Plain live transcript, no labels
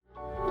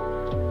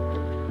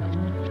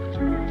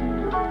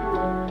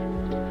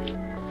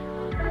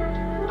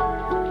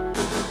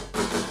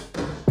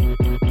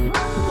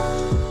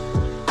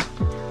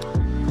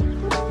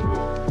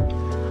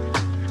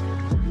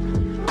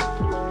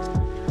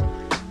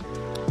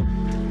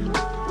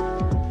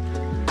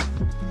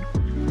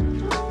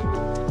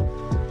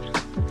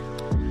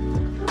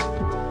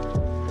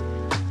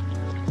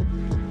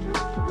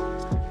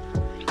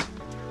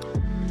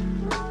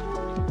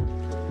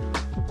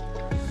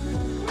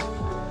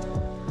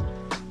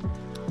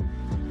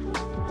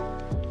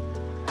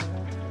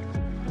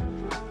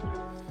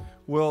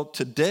Well,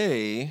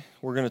 today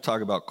we're going to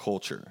talk about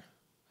culture.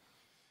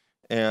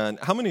 And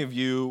how many of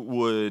you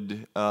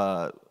would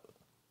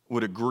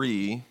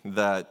agree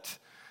that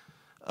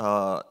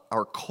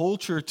our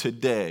culture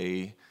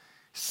today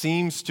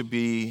seems to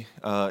be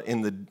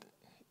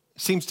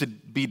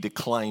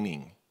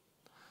declining?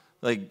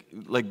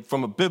 Like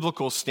from a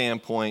biblical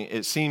standpoint,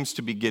 it seems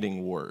to be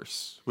getting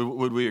worse.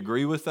 Would we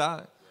agree with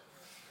that?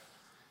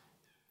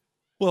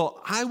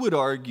 Well, I would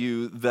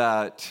argue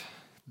that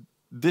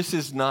this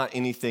is not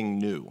anything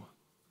new,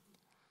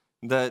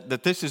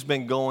 that this has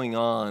been going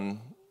on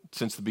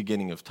since the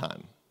beginning of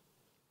time.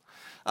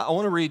 I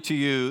want to read to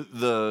you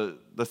the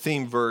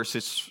theme verse.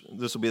 This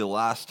will be the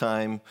last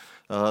time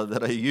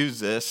that I use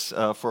this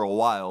for a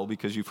while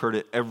because you've heard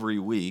it every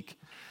week.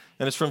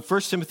 And it's from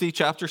 1 Timothy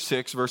chapter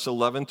 6, verse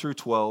 11 through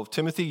 12.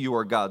 Timothy, you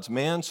are God's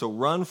man, so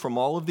run from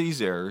all of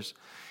these errors.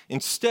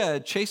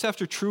 Instead, chase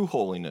after true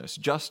holiness,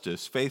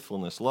 justice,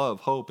 faithfulness, love,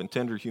 hope, and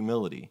tender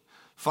humility.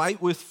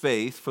 Fight with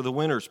faith for the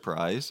winner's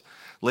prize.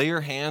 Lay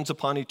your hands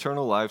upon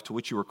eternal life to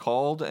which you were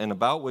called and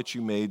about which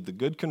you made the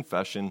good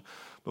confession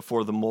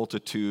before the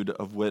multitude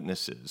of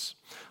witnesses.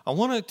 I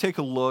want to take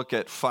a look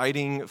at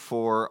fighting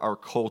for our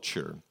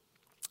culture.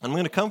 I'm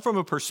going to come from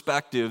a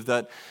perspective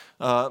that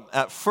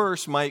at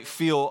first might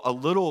feel a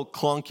little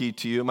clunky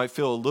to you. It might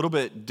feel a little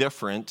bit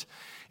different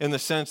in the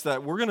sense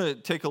that we're going to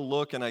take a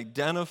look and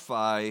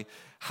identify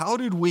how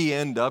did we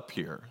end up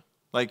here?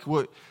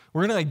 We're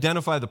going to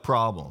identify the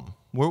problem.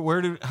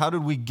 How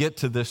did we get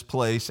to this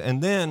place?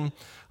 And then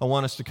I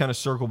want us to kind of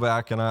circle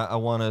back and I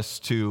want us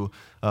to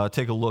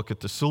take a look at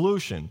the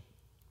solution.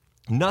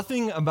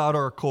 Nothing about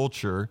our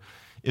culture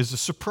is a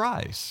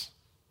surprise.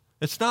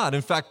 It's not.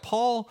 In fact,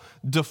 Paul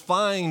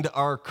defined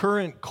our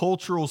current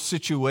cultural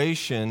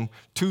situation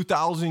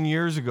 2,000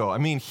 years ago. I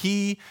mean,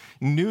 he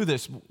knew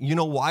this. You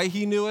know why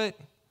he knew it?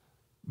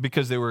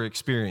 Because they were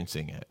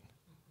experiencing it.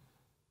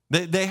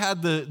 They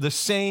had the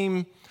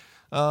same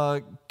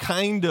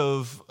kind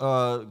of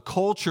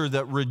culture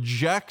that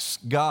rejects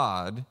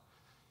God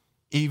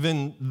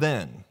even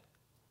then.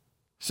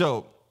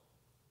 So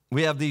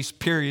we have these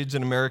periods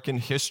in American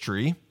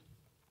history.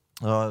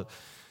 The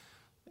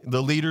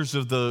leaders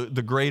of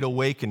the Great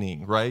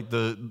Awakening, right?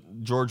 The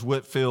George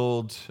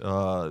Whitefield,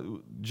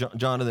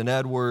 Jonathan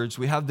Edwards.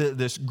 We have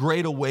this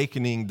Great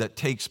Awakening that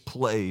takes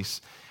place.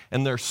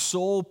 And their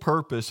sole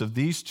purpose of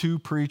these two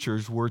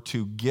preachers were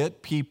to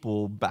get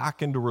people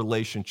back into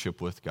relationship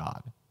with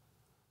God.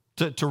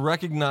 To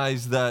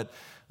recognize that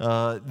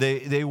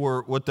they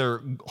were, what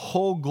their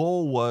whole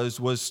goal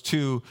was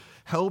to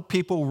help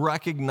people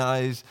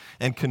recognize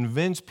and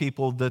convince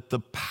people that the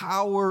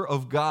power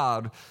of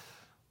God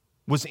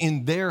was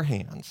in their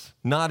hands,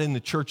 not in the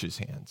church's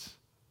hands.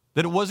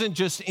 That it wasn't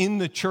just in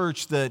the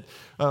church that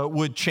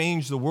would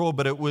change the world,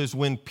 but it was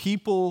when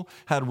people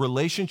had a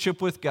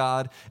relationship with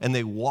God and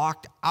they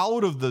walked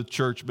out of the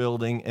church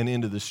building and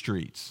into the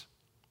streets.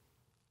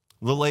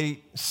 The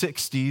late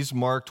 60s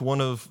marked one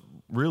of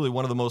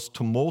the most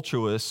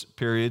tumultuous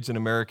periods in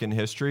American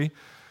history.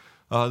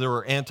 There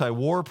were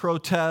anti-war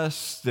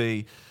protests.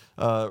 They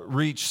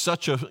reached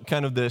such a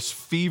kind of this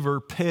fever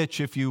pitch,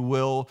 if you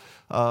will,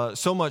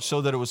 so much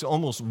so that it was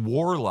almost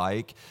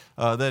warlike,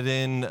 that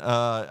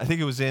I think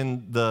it was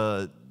in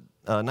the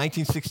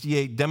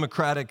 1968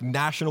 Democratic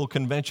National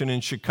Convention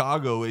in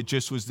Chicago, it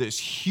just was this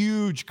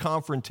huge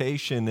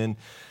confrontation.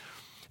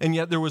 And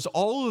yet there was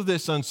all of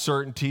this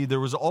uncertainty, there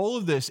was all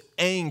of this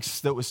angst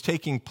that was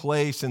taking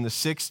place in the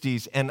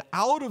 60s. And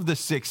out of the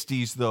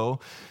 60s, though,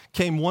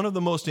 came one of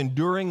the most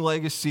enduring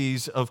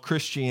legacies of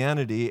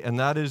Christianity, and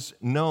that is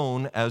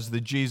known as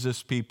the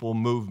Jesus People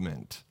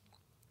movement.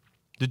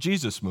 The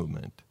Jesus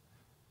movement.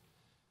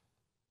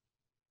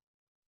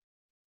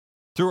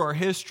 Through our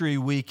history,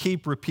 we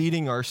keep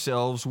repeating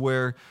ourselves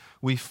where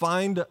we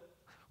find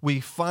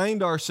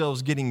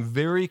ourselves getting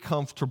very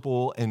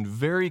comfortable and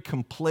very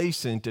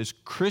complacent as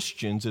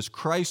Christians, as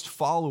Christ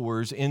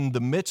followers in the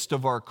midst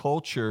of our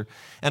culture.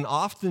 And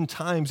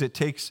oftentimes it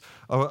takes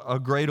a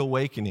great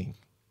awakening.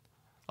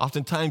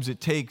 Oftentimes it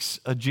takes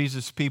a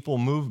Jesus People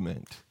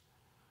movement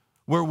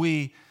where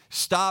we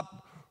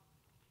stop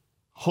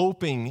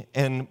hoping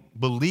and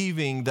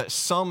believing that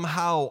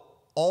somehow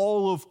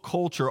all of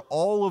culture,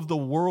 all of the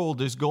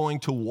world is going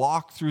to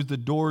walk through the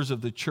doors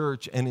of the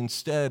church, and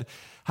instead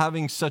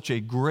having such a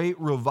great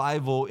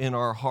revival in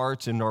our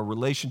hearts and our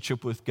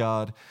relationship with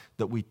God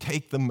that we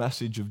take the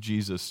message of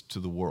Jesus to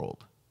the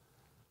world.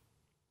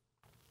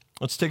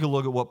 Let's take a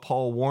look at what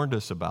Paul warned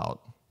us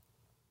about.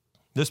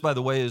 This, by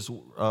the way, is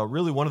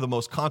really one of the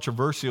most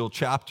controversial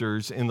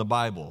chapters in the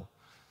Bible.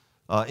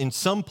 In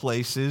some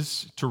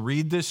places, to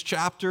read this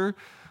chapter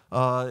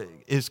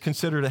is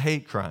considered a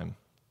hate crime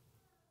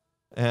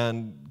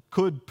and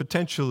could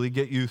potentially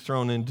get you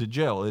thrown into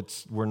jail.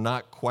 We're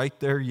not quite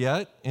there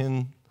yet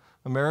in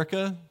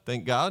America,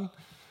 thank God.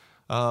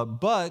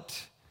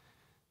 But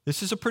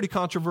this is a pretty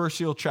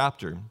controversial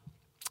chapter.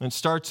 It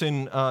starts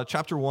in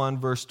chapter 1,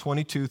 verse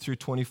 22 through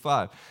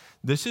 25.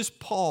 This is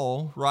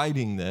Paul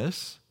writing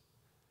this.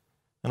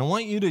 And I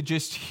want you to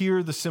just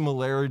hear the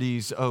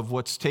similarities of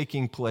what's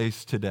taking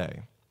place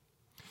today.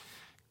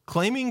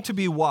 Claiming to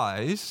be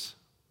wise,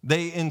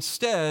 they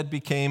instead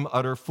became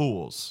utter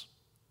fools.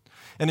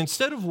 And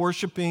instead of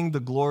worshiping the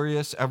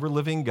glorious,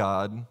 ever-living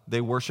God, they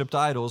worshiped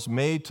idols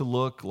made to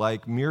look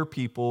like mere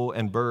people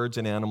and birds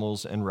and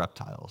animals and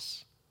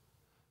reptiles.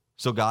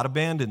 So God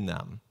abandoned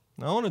them.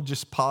 Now, I want to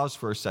just pause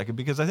for a second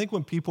because I think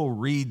when people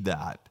read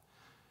that,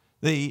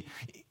 they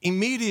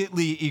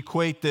immediately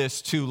equate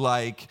this to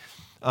like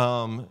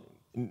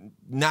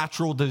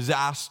natural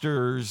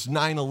disasters,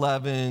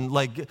 9/11,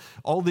 like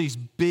all these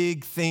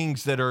big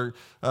things that are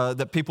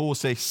that people will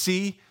say,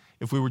 see,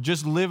 if we were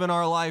just living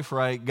our life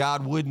right,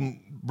 God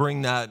wouldn't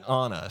bring that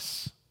on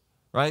us,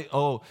 right?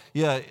 Oh,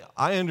 yeah,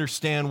 I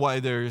understand why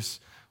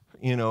there's,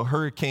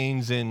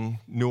 hurricanes in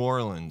New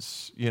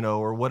Orleans,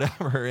 or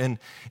whatever. And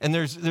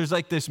there's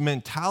like this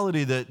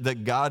mentality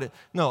that God,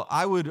 no,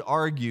 I would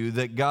argue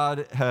that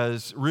God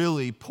has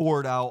really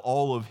poured out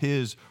all of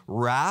his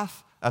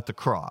wrath at the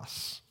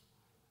cross.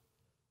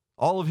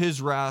 All of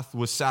his wrath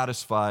was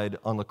satisfied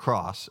on the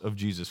cross of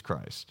Jesus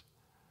Christ.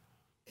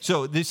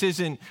 So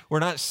we're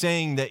not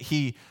saying that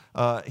he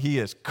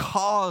has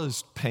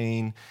caused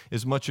pain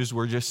as much as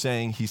we're just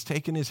saying he's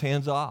taken his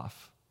hands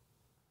off.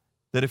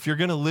 That if you're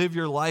going to live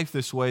your life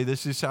this way,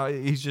 this is how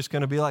he's just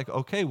going to be like,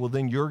 okay, well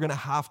then you're going to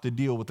have to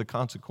deal with the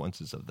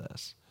consequences of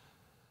this.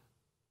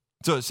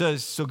 So it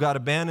says, so God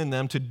abandoned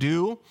them to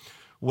do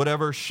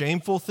whatever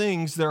shameful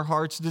things their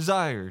hearts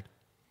desired.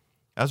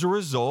 As a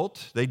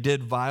result, they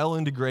did vile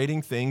and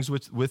degrading things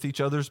with each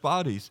other's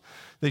bodies.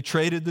 They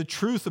traded the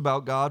truth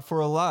about God for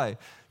a lie.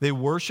 They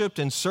worshiped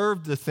and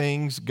served the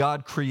things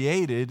God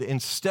created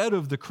instead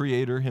of the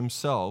Creator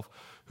himself,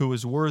 who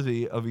is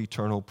worthy of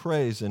eternal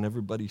praise. And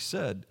everybody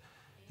said,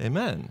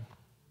 amen.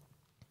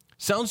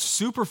 Sounds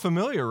super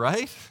familiar,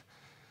 right?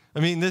 I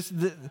mean,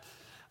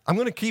 I'm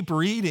going to keep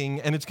reading,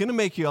 and it's going to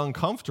make you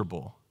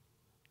uncomfortable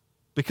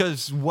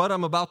because what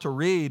I'm about to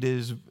read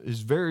is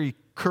very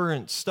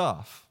current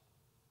stuff.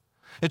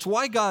 It's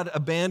why God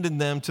abandoned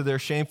them to their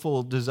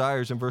shameful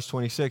desires in verse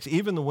 26.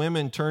 Even the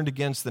women turned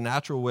against the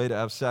natural way to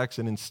have sex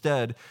and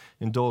instead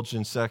indulged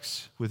in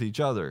sex with each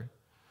other.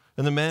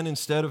 And the men,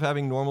 instead of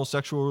having normal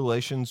sexual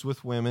relations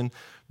with women,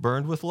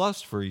 burned with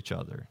lust for each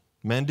other.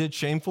 Men did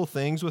shameful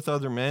things with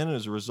other men, and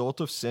as a result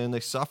of sin,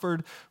 they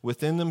suffered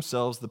within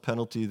themselves the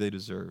penalty they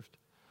deserved.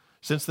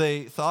 Since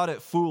they thought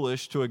it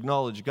foolish to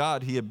acknowledge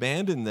God, he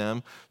abandoned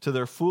them to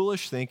their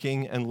foolish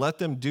thinking and let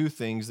them do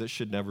things that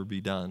should never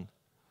be done.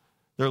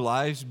 Their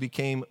lives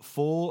became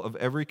full of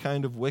every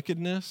kind of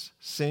wickedness,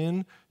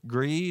 sin,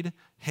 greed,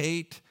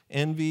 hate,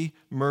 envy,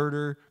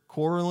 murder,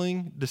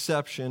 quarreling,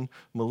 deception,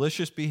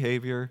 malicious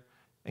behavior,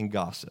 and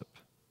gossip.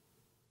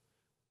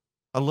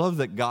 I love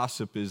that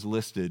gossip is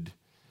listed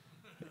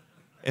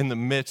in the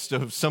midst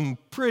of some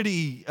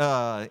pretty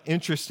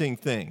interesting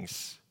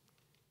things.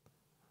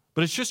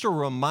 But it's just a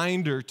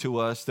reminder to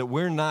us that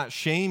we're not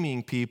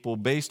shaming people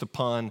based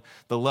upon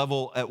the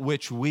level at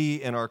which we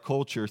in our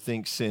culture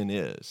think sin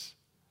is.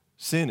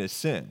 Sin is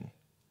sin,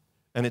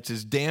 and it's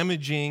as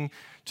damaging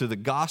to the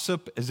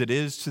gossip as it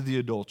is to the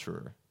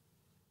adulterer.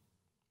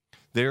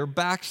 They are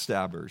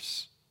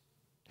backstabbers,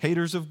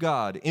 haters of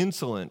God,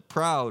 insolent,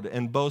 proud,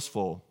 and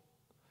boastful.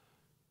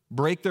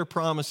 Break their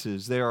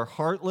promises. They are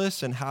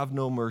heartless and have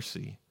no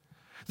mercy.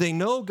 They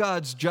know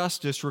God's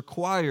justice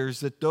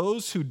requires that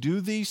those who do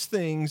these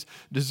things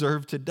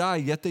deserve to die,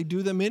 yet they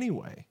do them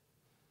anyway.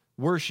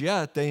 Worse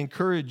yet, they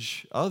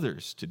encourage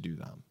others to do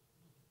them.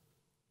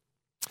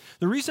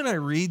 The reason I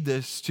read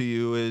this to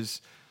you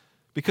is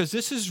because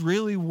this is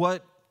really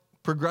what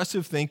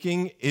progressive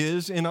thinking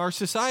is in our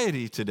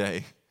society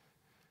today.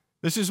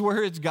 This is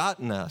where it's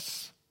gotten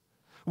us.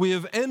 We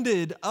have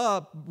ended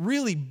up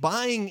really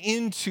buying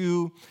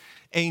into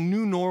a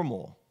new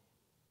normal,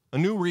 a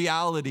new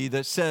reality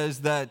that says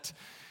that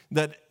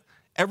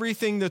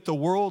everything that the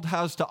world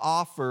has to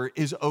offer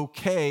is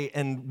okay,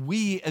 and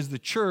we as the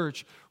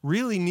church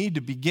really need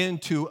to begin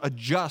to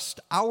adjust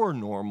our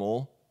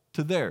normal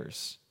to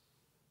theirs.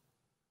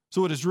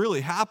 So what has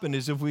really happened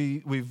is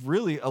we've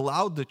really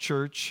allowed the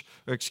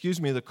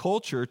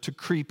culture to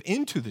creep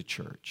into the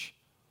church.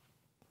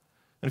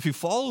 And if you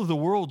follow the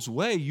world's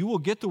way, you will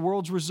get the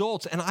world's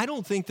results. And I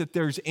don't think that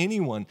there's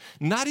anyone,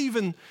 not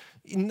even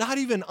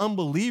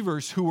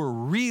unbelievers, who are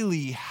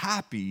really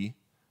happy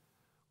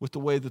with the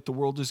way that the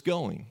world is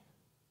going.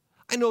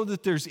 I know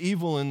that there's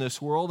evil in this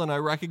world, and I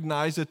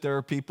recognize that there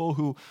are people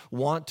who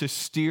want to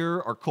steer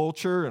our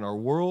culture and our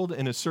world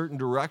in a certain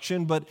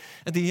direction, but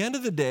at the end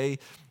of the day,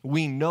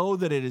 we know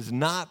that it is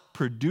not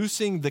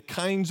producing the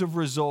kinds of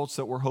results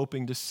that we're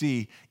hoping to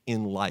see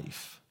in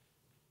life.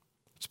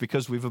 It's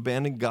because we've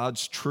abandoned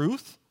God's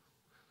truth,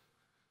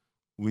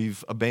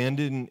 we've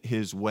abandoned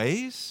his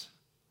ways,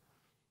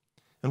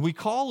 and we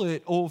call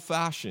it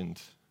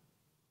old-fashioned.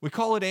 We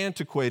call it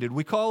antiquated.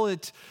 We call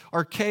it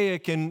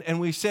archaic, and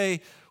we say,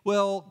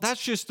 well,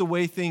 that's just the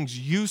way things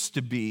used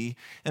to be.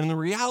 And in the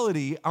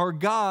reality, our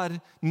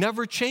God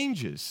never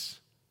changes.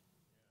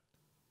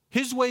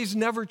 His ways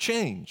never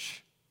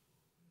change.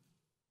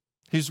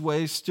 His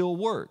ways still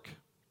work.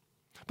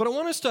 But I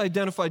want us to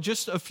identify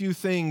just a few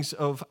things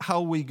of how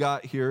we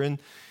got here.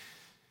 And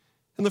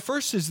And the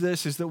first is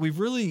this, is that we've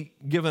really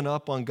given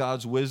up on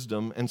God's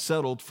wisdom and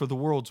settled for the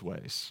world's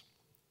ways.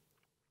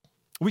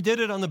 We did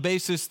it on the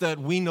basis that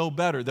we know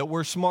better, that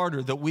we're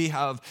smarter, that we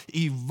have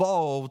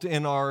evolved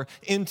in our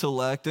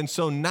intellect. And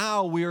so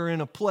now we are in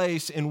a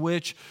place in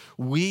which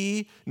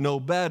we know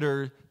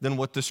better than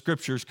what the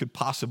scriptures could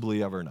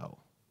possibly ever know.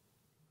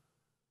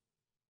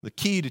 The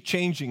key to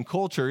changing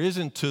culture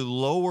isn't to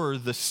lower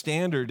the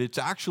standard, it's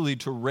actually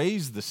to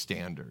raise the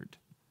standard.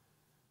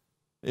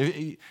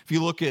 If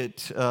you look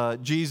at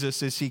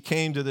Jesus as he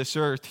came to this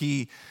earth,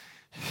 he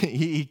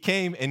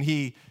came and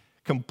he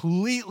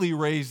completely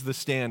raised the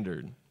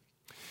standard.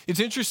 It's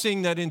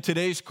interesting that in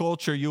today's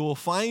culture, you will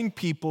find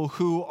people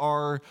who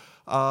are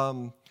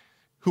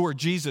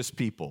Jesus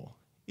people.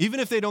 Even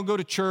if they don't go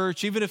to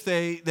church, even if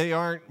they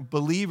aren't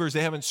believers,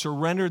 they haven't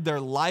surrendered their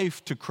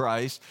life to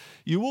Christ,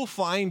 you will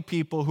find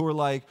people who are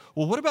like,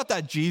 well, what about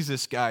that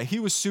Jesus guy? He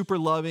was super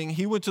loving.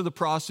 He went to the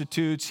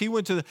prostitutes. He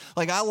went to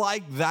I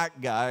like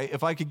that guy.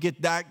 If I could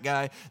get that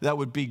guy, that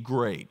would be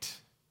great.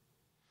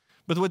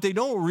 But what they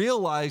don't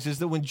realize is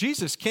that when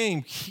Jesus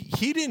came,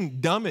 he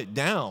didn't dumb it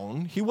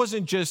down. He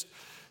wasn't just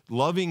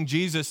loving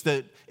Jesus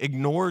that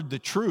ignored the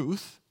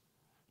truth.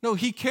 No,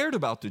 he cared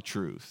about the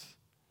truth.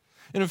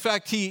 And in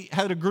fact, he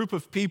had a group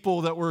of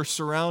people that were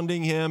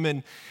surrounding him,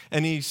 and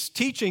he's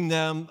teaching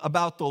them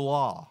about the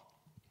law.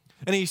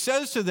 And he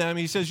says to them,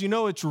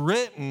 it's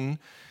written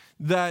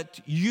that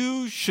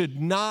you should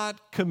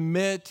not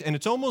commit, and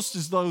it's almost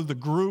as though the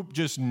group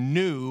just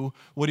knew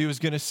what he was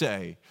going to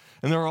say.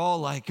 And they're all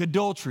like,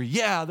 adultery.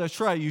 Yeah, that's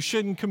right. You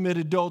shouldn't commit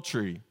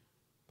adultery.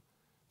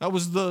 That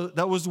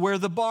was where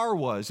the bar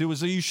was. It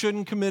was you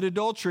shouldn't commit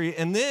adultery.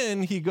 And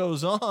then he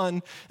goes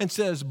on and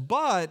says,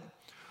 but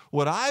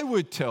what I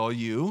would tell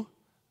you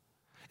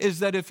is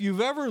that if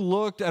you've ever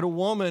looked at a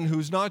woman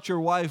who's not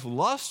your wife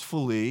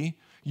lustfully,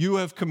 you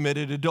have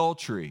committed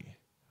adultery.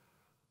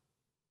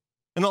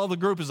 And all the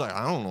group is like,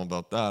 I don't know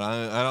about that.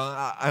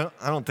 I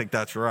don't think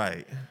that's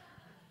right.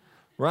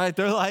 Right?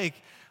 They're like,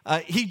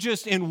 he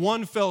just in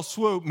one fell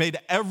swoop made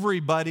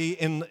everybody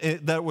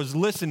that was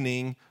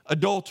listening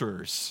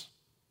adulterers.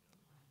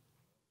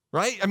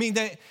 Right? I mean,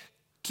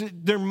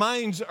 their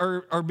minds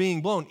are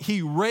being blown.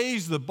 He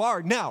raised the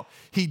bar. Now,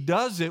 he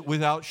does it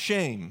without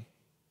shame,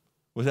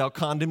 without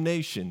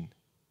condemnation.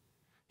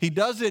 He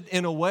does it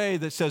in a way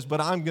that says,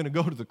 but I'm going to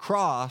go to the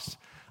cross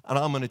and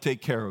I'm going to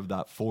take care of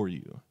that for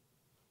you.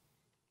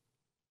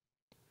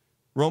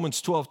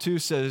 Romans 12:2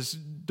 says,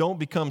 don't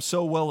become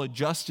so well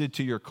adjusted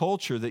to your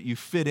culture that you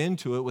fit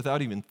into it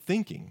without even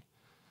thinking.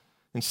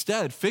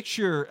 Instead, fix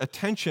your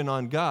attention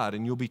on God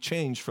and you'll be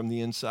changed from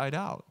the inside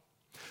out.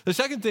 The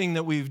second thing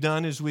that we've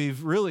done is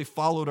we've really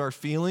followed our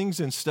feelings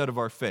instead of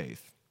our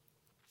faith.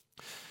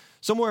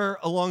 Somewhere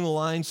along the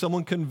line,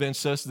 someone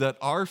convinced us that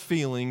our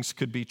feelings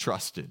could be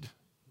trusted.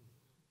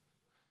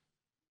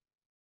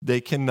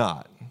 They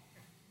cannot.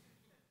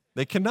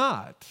 They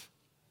cannot.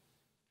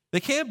 They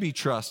can't be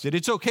trusted.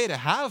 It's okay to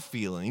have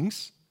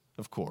feelings,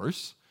 of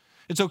course.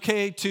 It's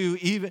okay to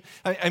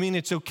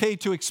it's okay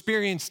to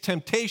experience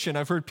temptation.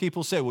 I've heard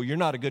people say, well, you're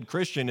not a good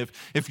Christian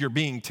if you're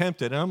being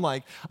tempted. And I'm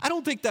like, I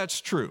don't think that's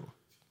true.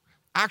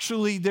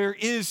 Actually, there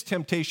is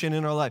temptation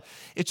in our life.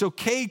 It's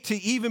okay to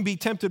even be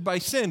tempted by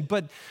sin,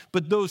 but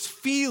those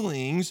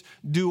feelings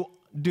do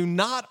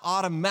not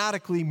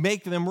automatically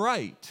make them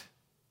right.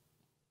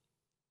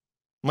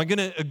 Am I going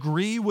to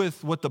agree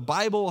with what the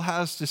Bible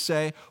has to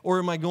say, or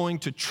am I going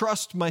to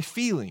trust my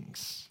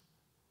feelings?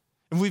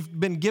 If we've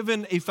been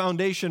given a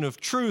foundation of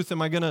truth,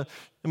 am I going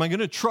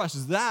to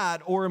trust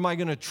that, or am I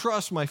going to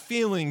trust my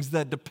feelings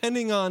that,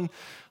 depending on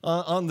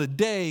the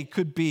day,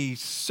 could be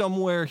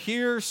somewhere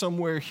here,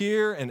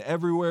 and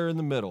everywhere in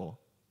the middle?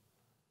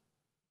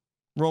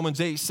 Romans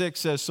 8:6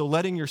 says, so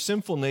letting your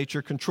sinful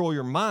nature control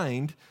your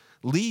mind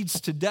leads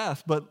to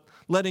death, but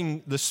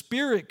letting the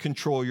Spirit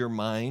control your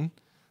mind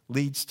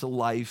leads to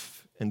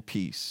life and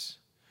peace.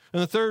 And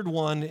the third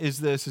one is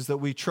that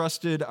we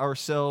trusted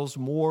ourselves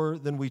more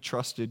than we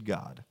trusted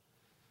God.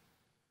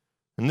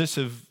 And this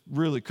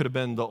really could have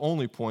been the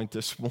only point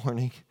this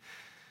morning,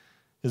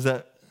 is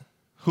that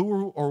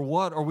who or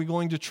what are we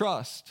going to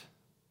trust?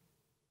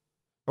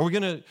 Are we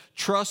going to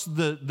trust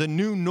the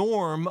new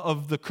norm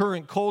of the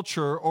current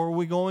culture, or are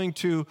we going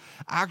to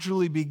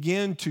actually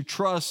begin to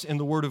trust in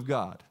the Word of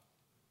God?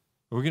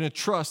 Are we going to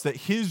trust that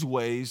His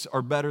ways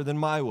are better than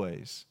my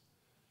ways?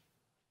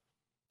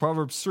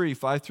 Proverbs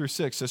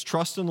 3:5-6 says,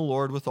 trust in the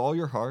Lord with all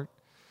your heart.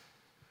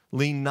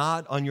 Lean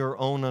not on your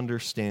own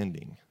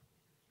understanding.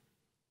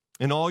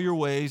 In all your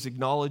ways,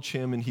 acknowledge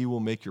Him, and He will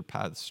make your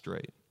paths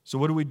straight. So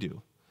what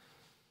do?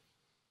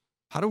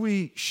 How do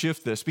we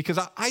shift this? Because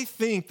I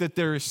think that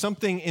there is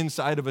something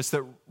inside of us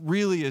that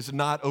really is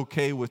not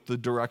okay with the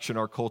direction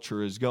our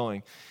culture is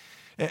going.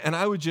 And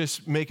I would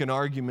just make an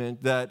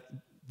argument that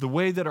the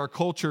way that our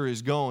culture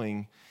is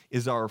going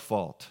is our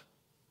fault.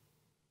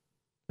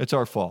 It's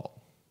our fault.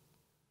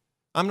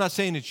 I'm not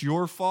saying it's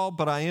your fault,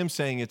 but I am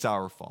saying it's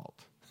our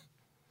fault.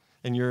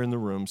 And you're in the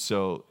room,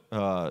 so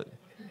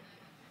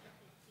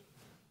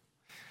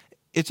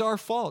it's our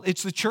fault.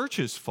 It's the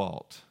church's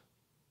fault.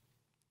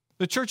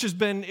 The church has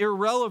been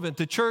irrelevant.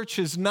 The church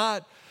has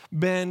not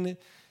been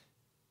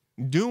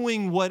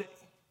doing what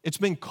it's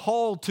been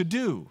called to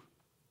do.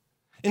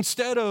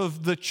 Instead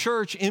of the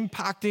church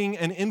impacting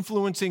and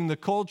influencing the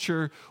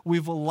culture,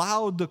 we've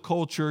allowed the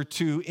culture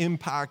to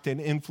impact and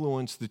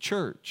influence the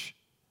church.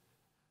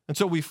 And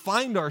so we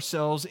find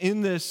ourselves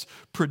in this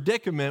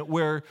predicament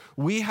where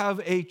we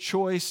have a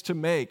choice to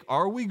make.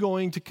 Are we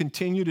going to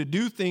continue to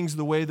do things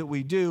the way that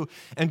we do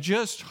and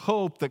just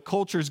hope that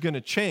culture is going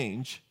to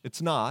change? It's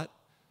not.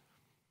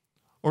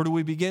 Or do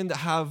we begin to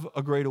have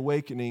a great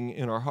awakening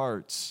in our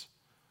hearts?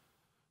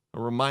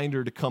 A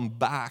reminder to come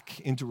back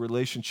into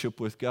relationship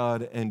with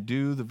God and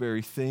do the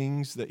very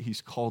things that He's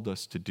called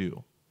us to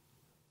do.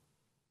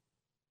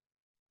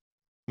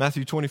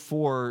 Matthew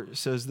 24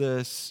 says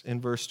this in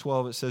verse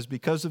 12. It says,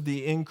 because of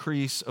the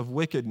increase of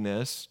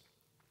wickedness,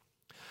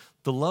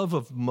 the love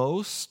of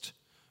most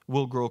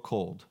will grow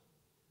cold.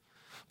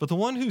 But the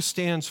one who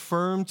stands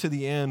firm to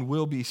the end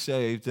will be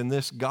saved, and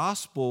this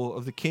gospel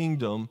of the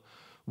kingdom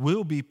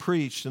will be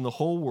preached in the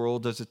whole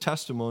world as a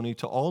testimony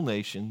to all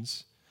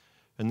nations,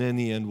 and then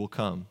the end will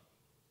come.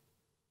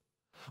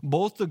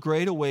 Both the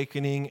Great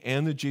Awakening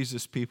and the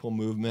Jesus People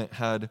movement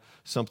had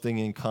something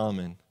in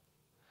common.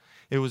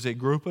 It was a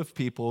group of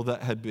people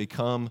that had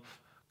become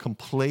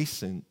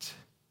complacent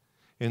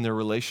in their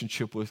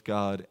relationship with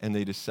God, and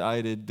they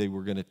decided they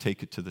were going to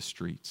take it to the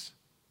streets.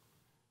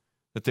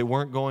 That they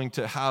weren't going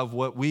to have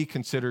what we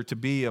consider to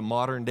be a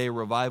modern-day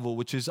revival,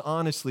 which is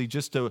honestly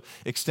just an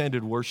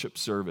extended worship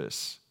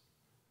service.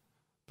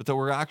 But that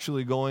we're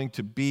actually going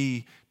to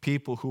be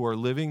people who are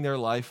living their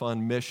life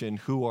on mission,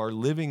 who are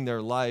living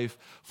their life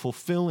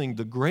fulfilling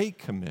the Great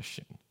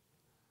Commission,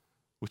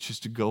 which is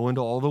to go into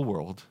all the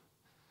world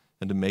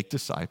and to make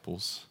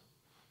disciples,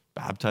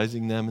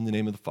 baptizing them in the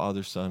name of the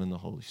Father, Son, and the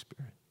Holy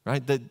Spirit,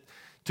 right? That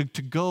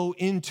to go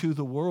into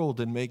the world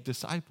and make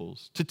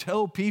disciples, to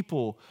tell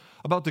people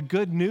about the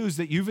good news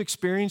that you've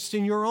experienced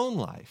in your own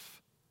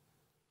life.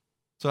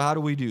 So how do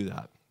we do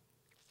that?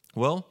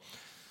 Well,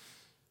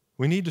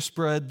 we need to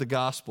spread the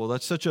gospel.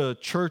 That's such a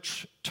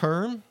church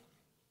term,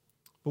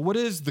 but what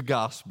is the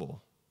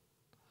gospel?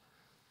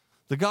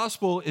 The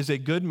gospel is a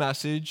good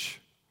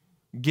message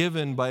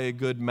given by a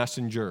good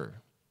messenger.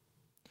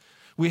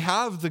 We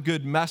have the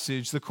good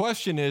message. The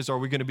question is, are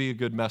we going to be a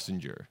good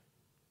messenger?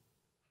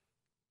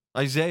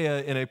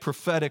 Isaiah, in a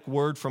prophetic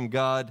word from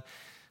God,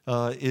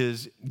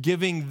 is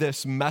giving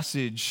this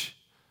message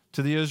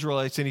to the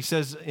Israelites. And he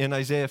says in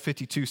Isaiah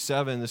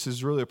 52:7, this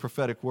is really a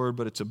prophetic word,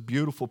 but it's a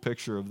beautiful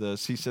picture of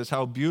this. He says,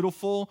 how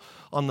beautiful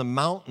on the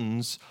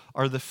mountains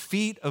are the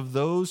feet of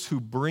those who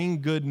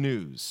bring good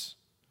news,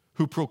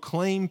 who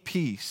proclaim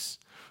peace,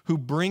 who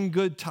bring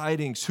good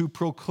tidings, who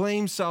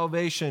proclaim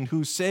salvation,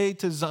 who say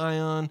to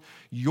Zion,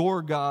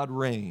 your God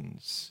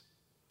reigns.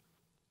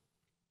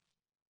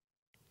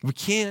 We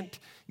can't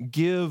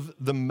give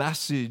the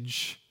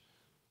message,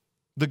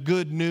 the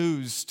good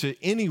news to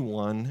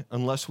anyone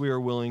unless we are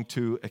willing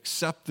to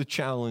accept the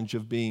challenge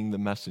of being the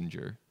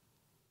messenger.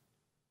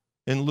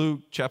 In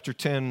Luke chapter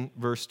 10,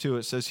 verse 2,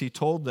 it says, he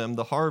told them,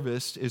 the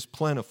harvest is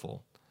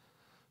plentiful,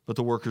 but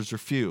the workers are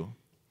few.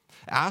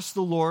 Ask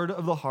the Lord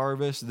of the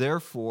harvest,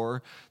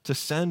 therefore, to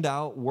send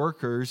out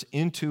workers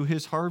into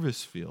his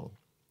harvest field.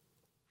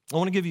 I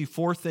want to give you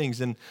 4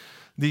 things, and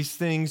these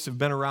things have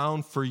been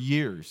around for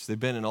years. They've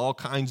been in all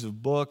kinds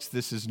of books.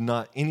 This is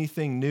not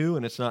anything new,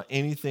 and it's not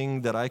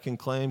anything that I can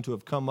claim to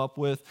have come up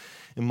with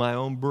in my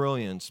own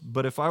brilliance.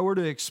 But if I were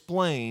to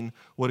explain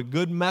what a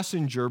good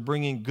messenger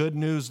bringing good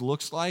news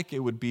looks like, it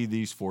would be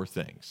these 4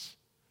 things.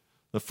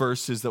 The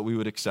first is that we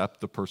would accept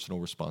the personal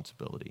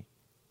responsibility.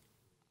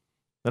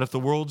 That if the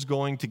world's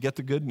going to get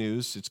the good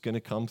news, it's going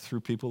to come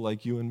through people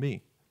like you and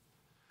me.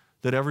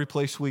 That every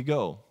place we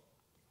go,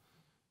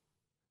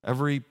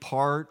 every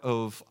part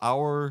of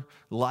our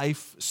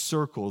life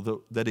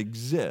circle that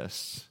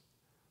exists,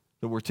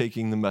 that we're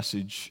taking the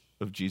message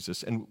of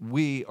Jesus, and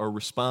we are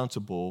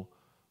responsible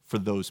for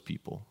those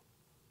people.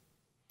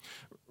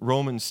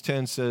 Romans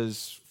 10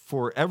 says,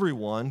 for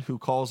everyone who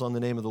calls on the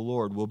name of the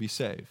Lord will be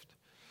saved.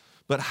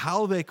 But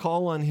how they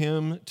call on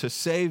him to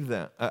save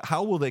them,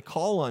 how will they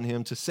call on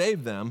him to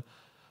save them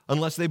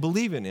unless they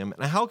believe in him?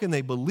 And how can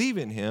they believe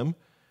in him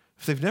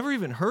if they've never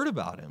even heard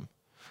about him?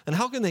 And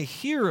how can they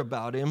hear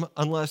about him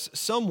unless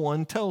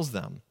someone tells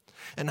them?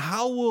 And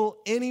how will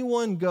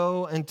anyone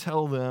go and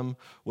tell them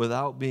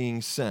without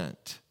being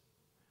sent?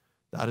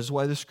 That is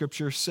why the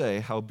scriptures say,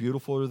 how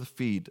beautiful are the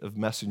feet of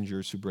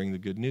messengers who bring the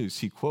good news.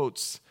 He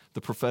quotes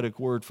the prophetic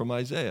word from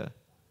Isaiah.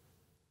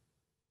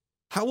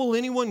 How will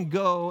anyone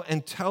go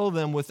and tell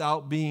them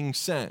without being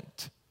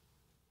sent?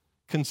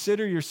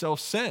 Consider yourself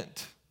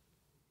sent.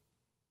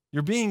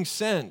 You're being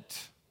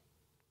sent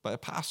by a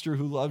pastor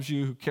who loves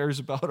you, who cares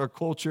about our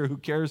culture, who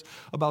cares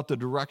about the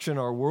direction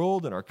our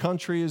world and our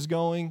country is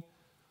going.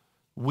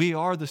 We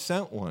are the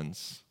sent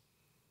ones.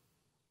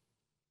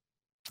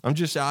 I'm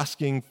just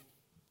asking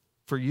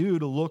for you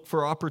to look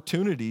for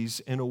opportunities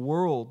in a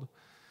world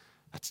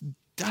that's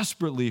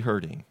desperately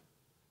hurting.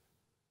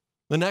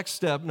 The next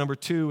step, number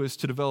 2, is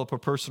to develop a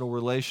personal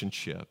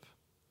relationship.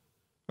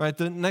 right?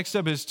 The next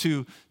step is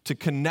to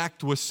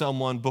connect with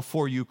someone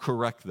before you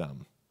correct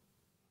them.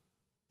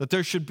 That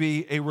there should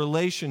be a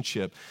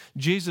relationship.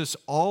 Jesus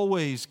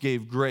always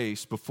gave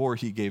grace before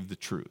he gave the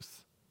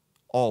truth.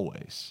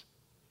 Always.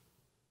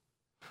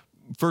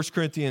 1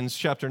 Corinthians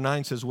chapter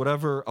 9 says,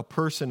 whatever a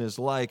person is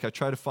like, I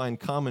try to find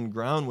common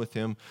ground with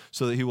him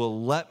so that he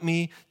will let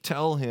me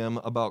tell him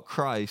about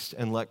Christ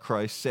and let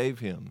Christ save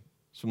him.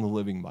 It's from the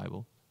Living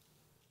Bible.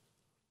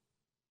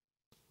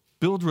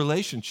 Build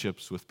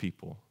relationships with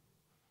people.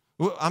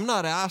 I'm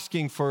not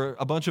asking for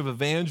a bunch of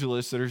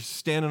evangelists that are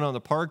standing on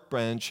the park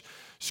bench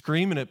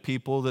screaming at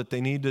people that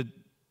they need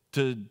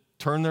to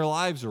turn their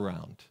lives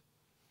around.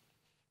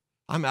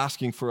 I'm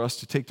asking for us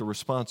to take the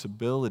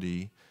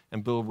responsibility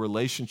and build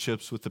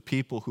relationships with the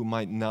people who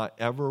might not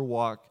ever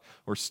walk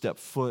or step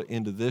foot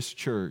into this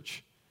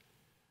church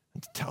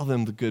and to tell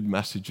them the good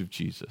message of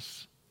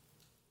Jesus.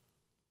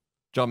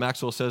 John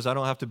Maxwell says, I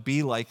don't have to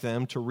be like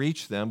them to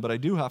reach them, but I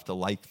do have to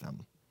like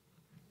them.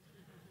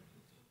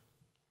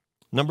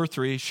 Number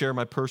 3, share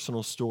my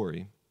personal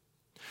story.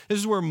 This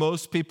is where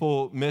most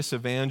people miss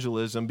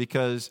evangelism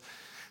because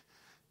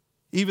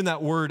even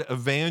that word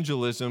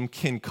evangelism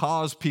can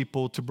cause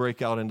people to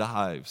break out into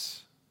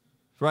hives,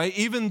 right?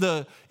 Even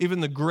the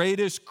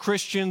greatest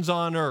Christians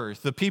on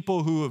earth, the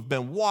people who have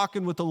been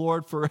walking with the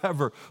Lord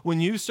forever,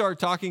 when you start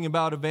talking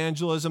about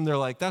evangelism, they're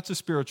like, that's a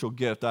spiritual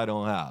gift I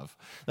don't have.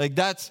 Like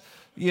that's,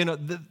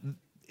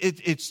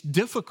 it's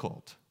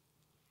difficult.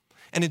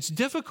 And it's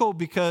difficult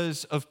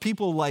because of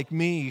people like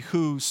me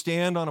who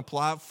stand on a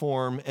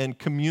platform and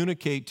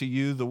communicate to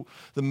you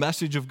the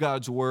message of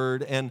God's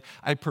word. And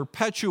I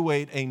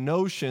perpetuate a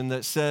notion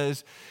that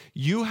says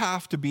you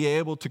have to be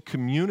able to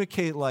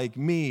communicate like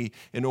me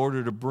in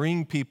order to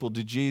bring people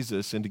to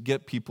Jesus and to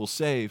get people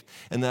saved.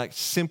 And that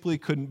simply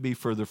couldn't be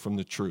further from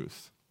the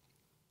truth.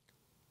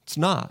 It's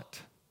not.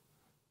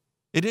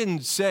 It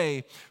didn't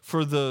say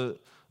for the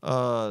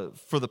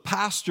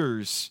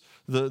pastors,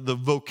 the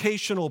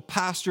vocational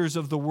pastors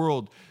of the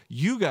world,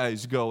 you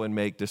guys go and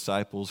make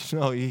disciples.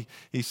 No, he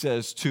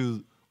says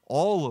to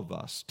all of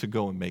us to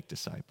go and make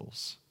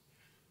disciples.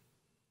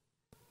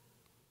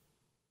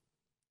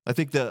 I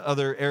think the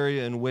other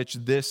area in which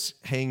this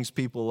hangs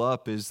people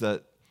up is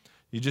that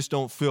you just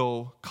don't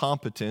feel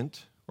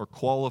competent or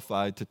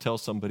qualified to tell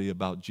somebody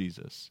about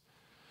Jesus.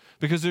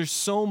 Because there's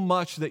so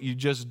much that you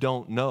just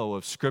don't know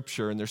of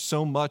Scripture, and there's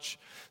so much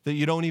that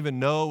you don't even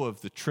know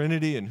of the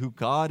Trinity and who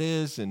God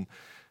is and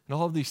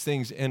all of these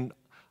things. And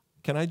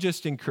can I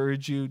just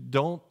encourage you,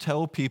 don't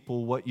tell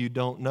people what you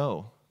don't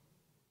know.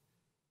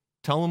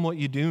 Tell them what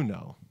you do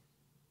know.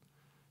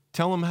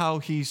 Tell them how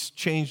he's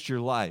changed your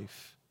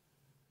life.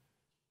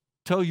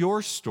 Tell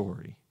your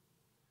story.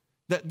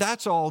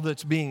 That's all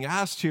that's being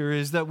asked here,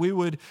 is that we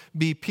would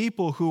be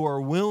people who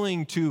are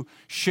willing to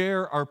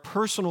share our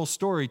personal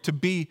story, to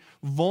be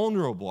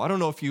vulnerable. I don't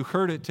know if you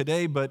heard it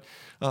today, but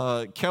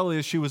Kelly,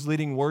 as she was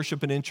leading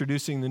worship and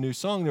introducing the new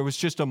song, there was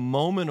just a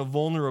moment of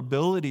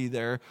vulnerability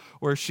there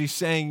where she's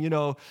saying,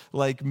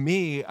 like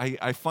me,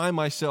 I find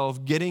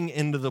myself getting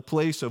into the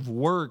place of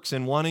works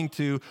and wanting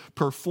to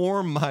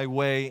perform my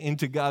way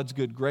into God's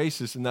good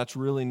graces, and that's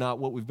really not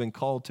what we've been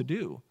called to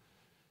do.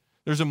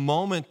 There's a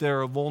moment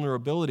there of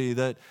vulnerability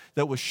that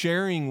was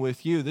sharing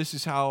with you. This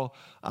is how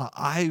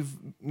I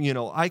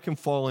can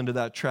fall into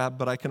that trap,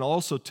 but I can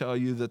also tell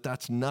you that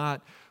that's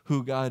not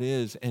who God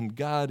is. And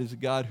God is a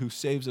God who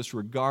saves us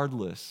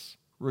regardless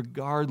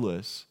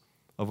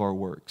of our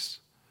works.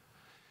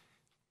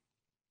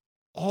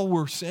 All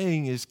we're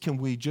saying is, can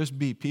we just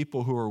be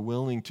people who are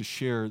willing to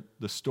share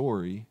the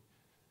story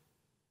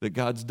that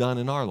God's done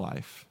in our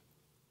life?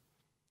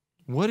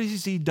 What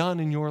has he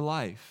done in your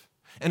life?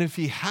 And if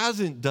he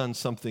hasn't done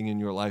something in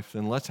your life,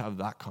 then let's have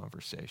that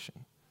conversation.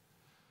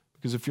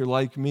 Because if you're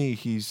like me,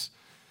 he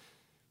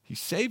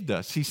saved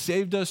us. He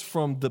saved us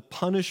from the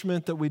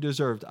punishment that we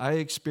deserved. I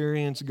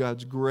experienced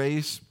God's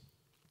grace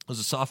as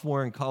a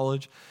sophomore in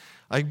college.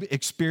 I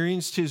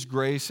experienced his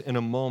grace in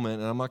a moment,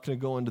 and I'm not going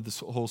to go into this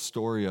whole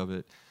story of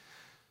it.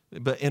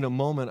 But in a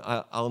moment,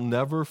 I'll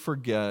never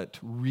forget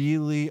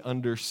really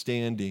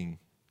understanding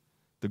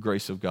the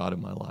grace of God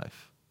in my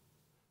life.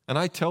 And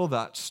I tell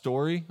that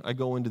story, I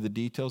go into the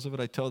details of it,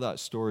 I tell that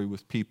story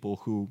with people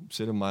who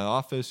sit in my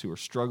office, who are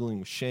struggling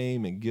with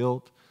shame and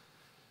guilt.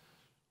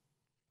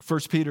 1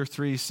 Peter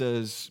 3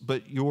 says,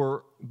 but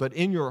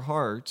in your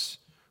hearts,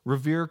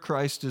 revere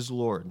Christ as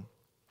Lord.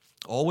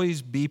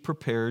 Always be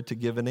prepared to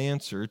give an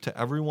answer to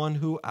everyone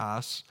who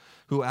asks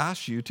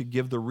you to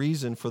give the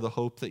reason for the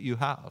hope that you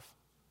have.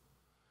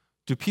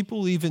 Do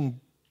people even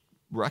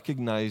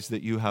recognize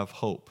that you have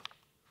hope?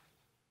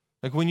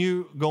 Like when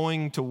you're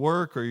going to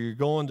work or you're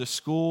going to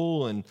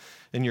school and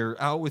you're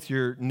out with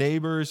your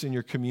neighbors in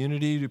your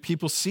community, do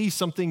people see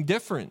something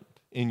different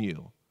in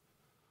you?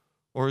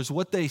 Or is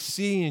what they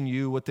see in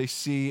you what they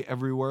see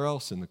everywhere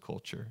else in the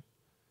culture?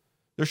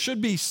 There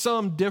should be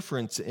some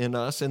difference in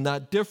us, and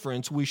that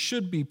difference we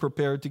should be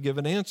prepared to give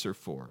an answer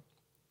for.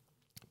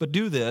 But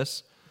do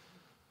this,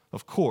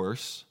 of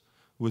course,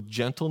 with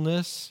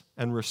gentleness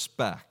and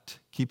respect,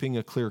 keeping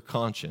a clear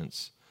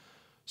conscience,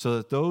 so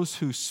that those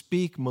who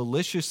speak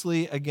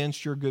maliciously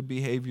against your good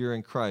behavior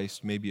in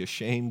Christ may be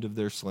ashamed of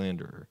their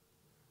slanderer.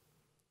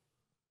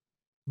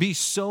 Be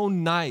so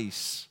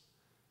nice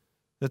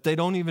that they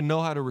don't even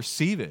know how to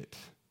receive it.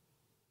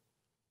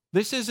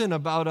 This isn't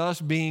about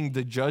us being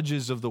the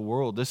judges of the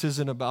world. This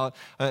isn't about,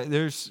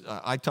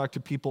 I talk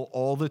to people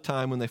all the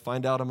time when they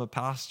find out I'm a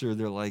pastor,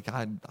 they're like,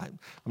 I'm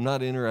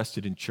not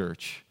interested in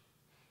church.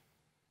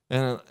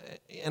 And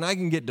I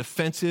can get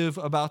defensive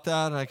about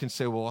that, and I can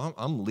say, well,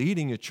 I'm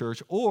leading a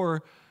church.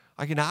 Or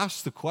I can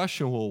ask the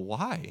question, well,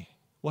 why?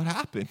 What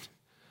happened?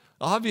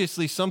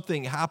 Obviously,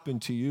 something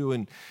happened to you,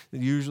 and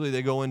usually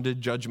they go into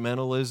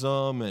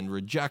judgmentalism and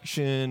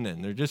rejection,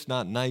 and they're just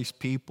not nice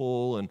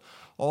people, and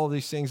all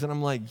these things. And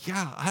I'm like,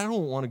 yeah, I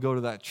don't want to go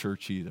to that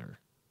church either.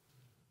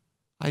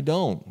 I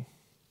don't.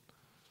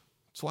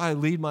 That's why I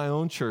lead my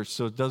own church,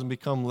 so it doesn't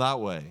become that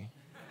way.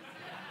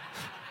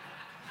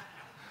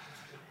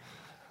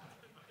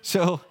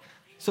 So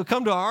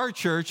come to our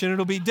church, and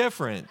it'll be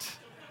different,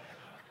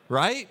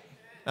 right?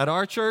 At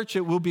our church,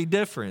 it will be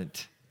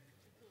different.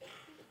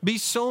 Be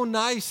so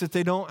nice that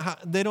they don't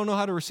know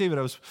how to receive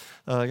it.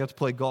 I got to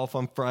play golf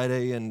on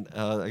Friday, and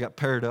I got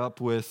paired up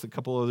with a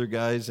couple other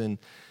guys, and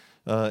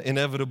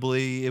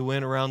inevitably it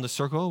went around the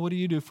circle. Oh, what do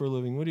you do for a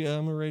living?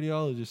 I'm a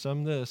radiologist.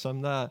 I'm this.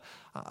 I'm that.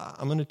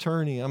 I'm an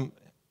attorney. I'm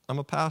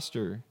a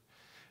pastor.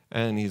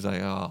 And he's like,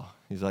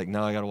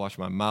 now I got to watch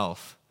my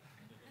mouth.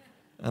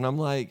 And I'm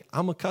like,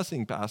 I'm a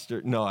cussing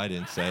pastor. No, I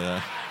didn't say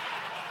that.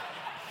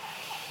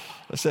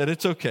 I said,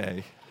 it's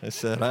okay.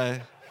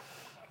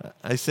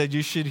 I said,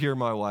 you should hear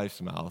my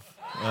wife's mouth.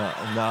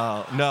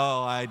 No,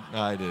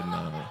 I didn't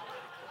know.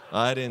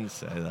 I didn't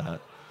say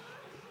that.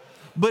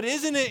 But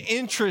isn't it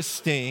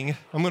interesting?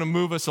 I'm going to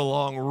move us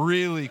along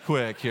really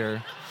quick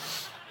here.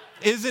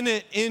 Isn't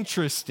it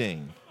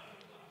interesting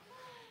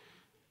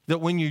that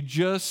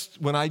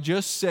when I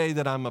just say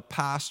that I'm a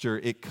pastor,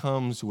 it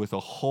comes with a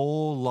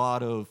whole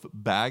lot of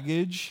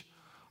baggage,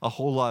 a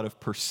whole lot of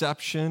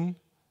perception.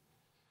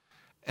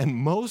 And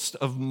most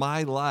of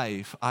my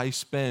life, I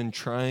spend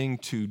trying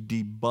to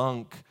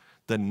debunk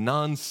the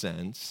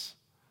nonsense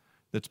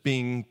that's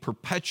being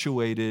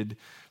perpetuated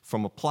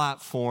from a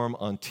platform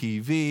on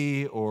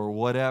TV or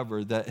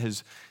whatever that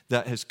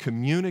has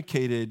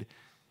communicated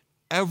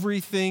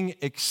everything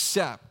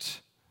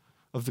except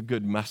of the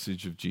good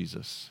message of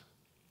Jesus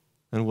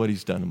and what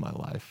he's done in my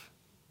life.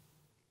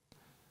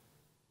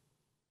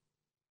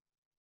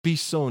 Be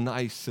so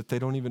nice that they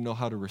don't even know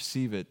how to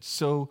receive it.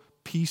 So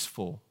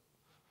peaceful.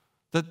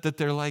 That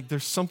they're like,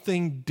 there's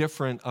something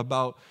different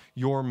about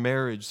your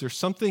marriage. There's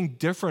something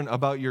different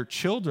about your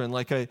children.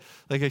 Like I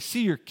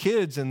see your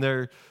kids, and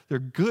they're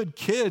good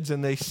kids,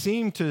 and they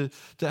seem to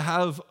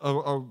have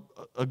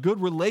a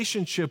good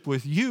relationship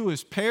with you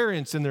as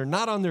parents, and they're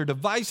not on their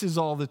devices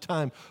all the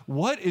time.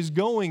 What is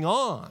going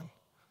on?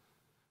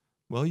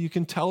 Well, you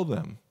can tell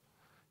them.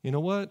 You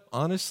know what?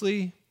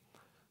 Honestly,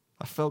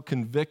 I felt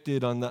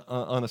convicted on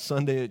a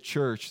Sunday at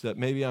church that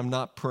maybe I'm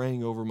not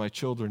praying over my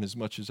children as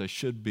much as I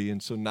should be.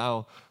 And so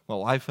now my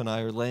wife and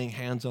I are laying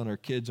hands on our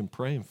kids and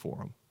praying for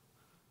them.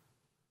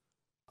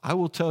 I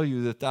will tell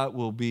you that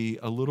will be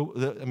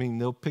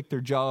they'll pick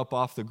their jaw up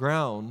off the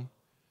ground and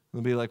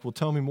they'll be like, well,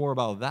 tell me more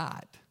about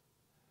that.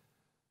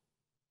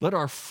 Let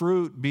our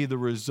fruit be the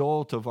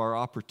result of our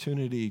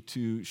opportunity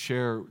to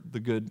share the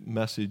good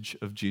message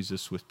of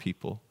Jesus with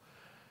people.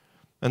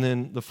 And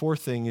then the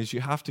fourth thing is you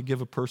have to give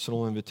a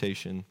personal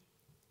invitation.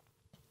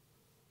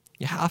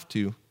 You have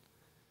to.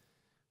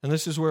 And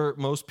this is where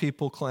most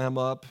people clam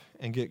up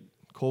and get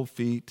cold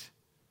feet.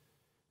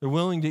 They're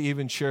willing to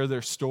even share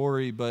their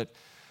story, but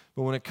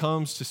when it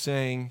comes to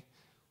saying,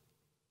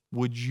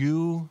 would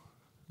you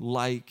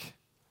like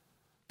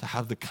to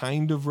have the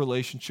kind of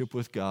relationship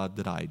with God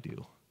that I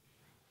do?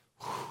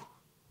 Whew,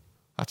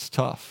 that's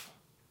tough.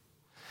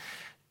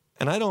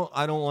 And I don't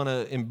want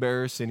to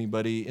embarrass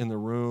anybody in the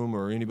room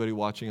or anybody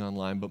watching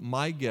online, but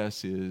my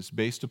guess is,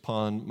 based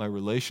upon my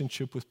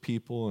relationship with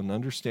people and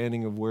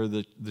understanding of where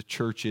the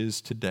church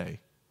is today,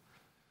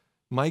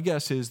 my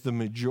guess is the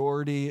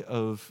majority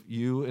of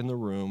you in the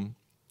room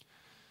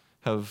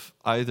have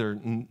either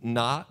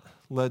not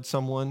led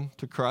someone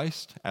to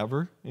Christ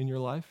ever in your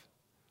life.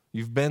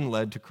 You've been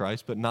led to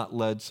Christ, but not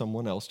led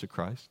someone else to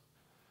Christ.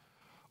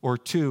 Or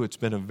two, it's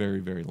been a very,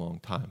 very long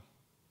time.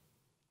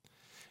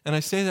 And I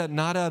say that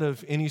not out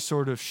of any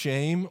sort of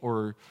shame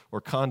or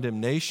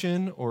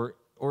condemnation or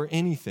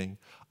anything,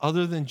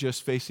 other than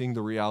just facing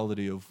the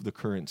reality of the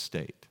current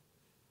state.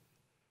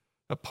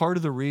 A part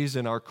of the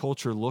reason our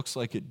culture looks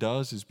like it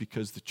does is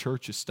because the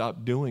church has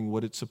stopped doing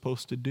what it's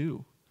supposed to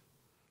do.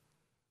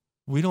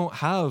 We don't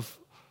have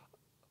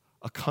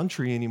a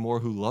country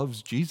anymore who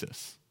loves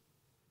Jesus.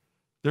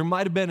 There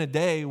might have been a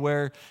day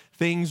where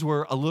things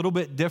were a little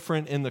bit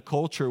different in the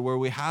culture, where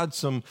we had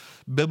some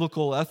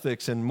biblical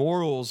ethics and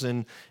morals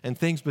and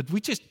things, but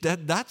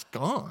that's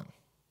gone.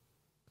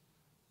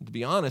 To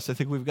be honest, I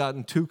think we've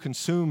gotten too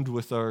consumed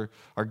with our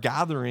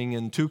gathering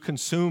and too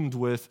consumed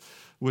with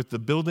the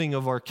building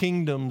of our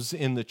kingdoms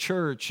in the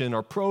church and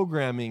our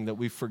programming that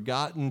we've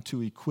forgotten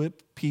to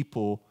equip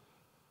people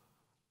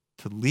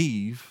to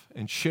leave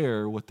and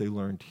share what they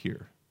learned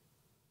here.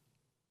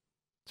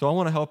 So I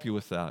want to help you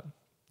with that.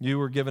 You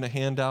were given a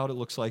handout. It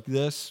looks like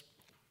this.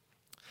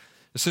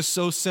 It's just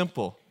so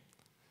simple.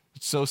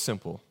 It's so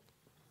simple.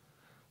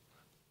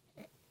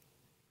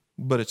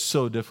 But it's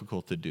so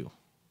difficult to do.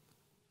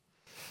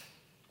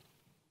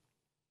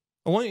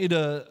 I want you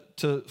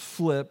to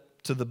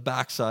flip to the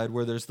backside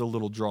where there's the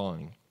little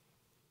drawing.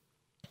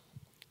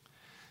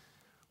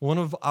 One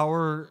of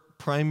our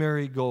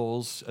primary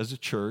goals as a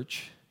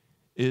church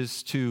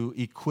is to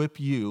equip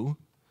you,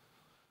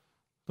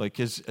 like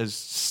as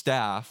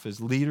staff,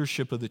 as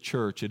leadership of the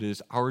church. It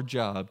is our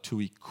job to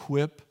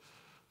equip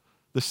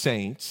the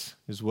saints,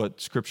 is what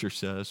Scripture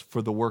says,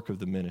 for the work of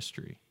the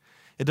ministry.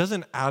 It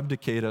doesn't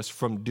abdicate us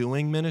from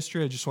doing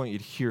ministry. I just want you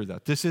to hear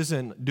that. This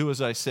isn't do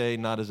as I say,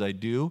 not as I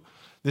do.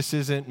 This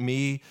isn't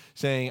me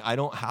saying I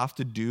don't have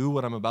to do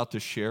what I'm about to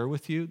share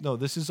with you. No,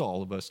 this is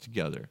all of us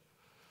together.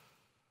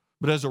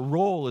 But as a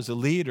role, as a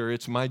leader,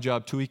 it's my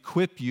job to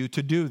equip you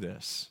to do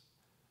this.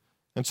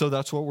 And so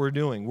that's what we're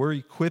doing. We're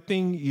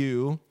equipping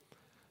you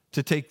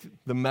to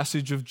take the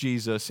message of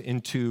Jesus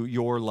into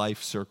your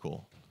life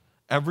circle.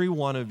 Every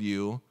one of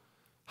you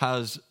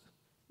has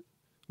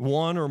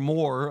one or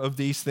more of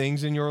these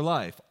things in your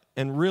life.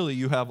 And really,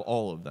 you have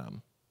all of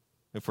them,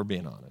 if we're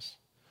being honest.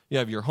 You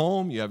have your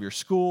home, you have your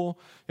school,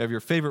 you have your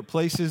favorite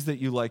places that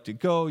you like to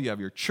go, you have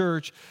your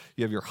church,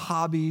 you have your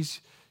hobbies,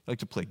 you like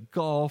to play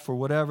golf or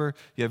whatever,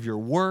 you have your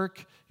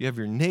work, you have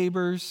your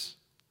neighbors.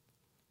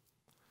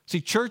 See,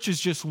 church is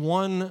just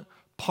one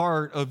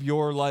part of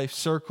your life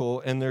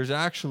circle, and there's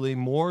actually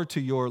more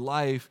to your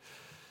life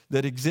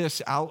that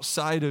exists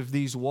outside of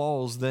these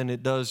walls than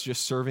it does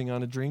just serving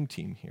on a dream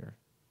team here.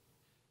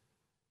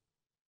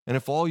 And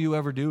if all you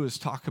ever do is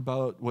talk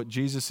about what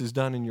Jesus has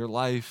done in your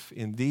life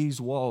in these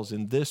walls,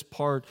 in this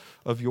part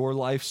of your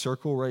life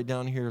circle right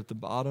down here at the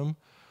bottom,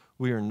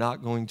 we are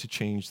not going to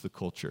change the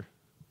culture.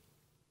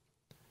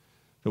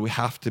 But we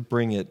have to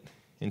bring it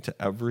into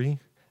every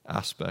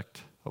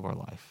aspect of our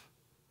life.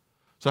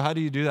 So how do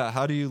you do that?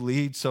 How do you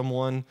lead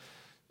someone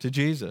to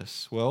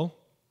Jesus? Well,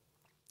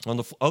 on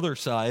the other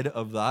side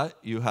of that,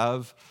 you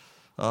have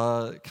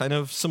kind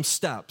of some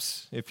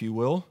steps, if you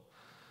will.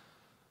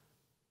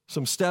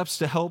 Some steps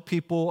to help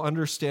people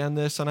understand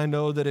this. And I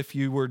know that if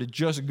you were to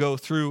just go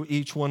through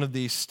each one of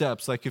these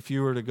steps, like if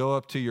you were to go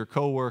up to your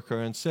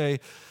coworker and say,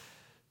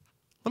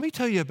 let me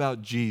tell you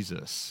about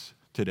Jesus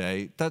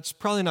today, that's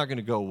probably not going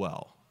to go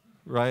well,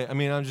 right? I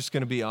mean, I'm just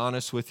going to be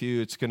honest with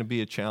you. It's going to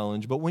be a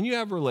challenge. But when you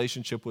have a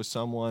relationship with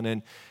someone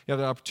and you have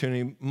the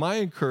opportunity, my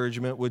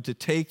encouragement would to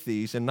take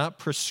these and not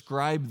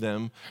prescribe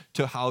them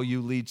to how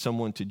you lead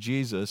someone to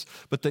Jesus,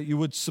 but that you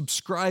would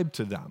subscribe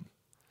to them.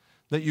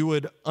 That you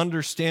would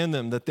understand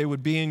them, that they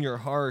would be in your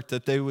heart,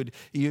 that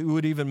you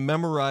would even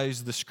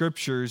memorize the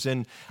scriptures.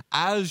 And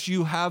as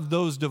you have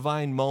those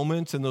divine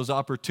moments and those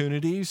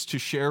opportunities to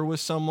share with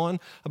someone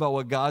about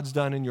what God's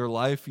done in your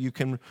life, you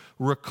can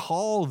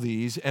recall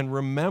these and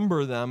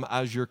remember them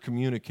as you're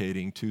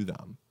communicating to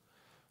them.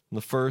 And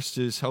the first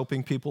is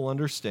helping people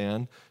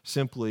understand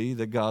simply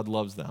that God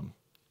loves them.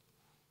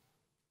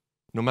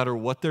 No matter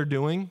what they're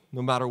doing,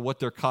 no matter what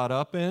they're caught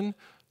up in,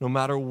 no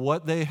matter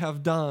what they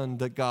have done,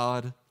 that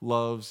God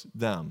loves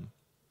them.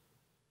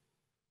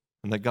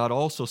 And that God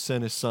also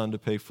sent his son to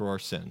pay for our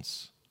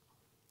sins.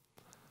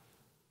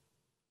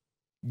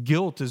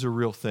 Guilt is a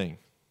real thing.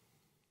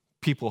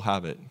 People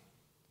have it.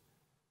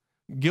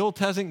 Guilt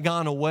hasn't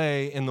gone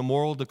away in the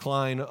moral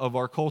decline of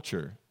our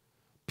culture.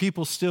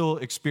 People still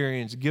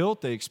experience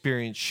guilt, they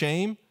experience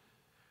shame,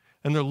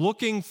 and they're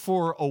looking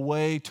for a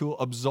way to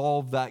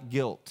absolve that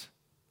guilt.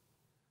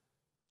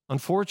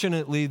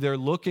 Unfortunately, they're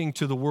looking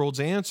to the world's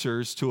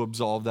answers to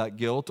absolve that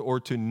guilt or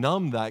to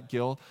numb that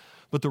guilt.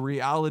 But the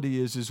reality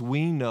is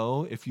we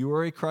know, if you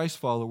are a Christ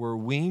follower,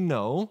 we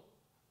know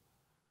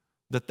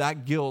that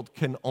that guilt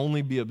can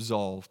only be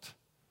absolved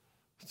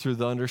through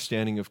the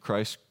understanding of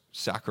Christ's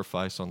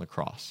sacrifice on the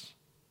cross.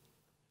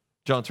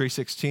 John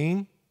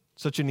 3:16,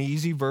 such an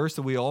easy verse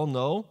that we all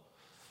know,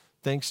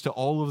 thanks to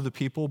all of the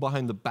people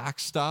behind the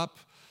backstop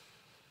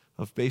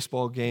of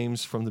baseball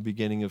games from the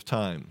beginning of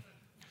time.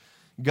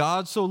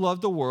 God so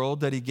loved the world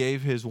that he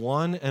gave his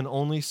one and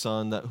only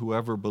Son, that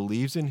whoever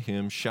believes in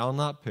him shall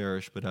not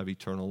perish but have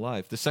eternal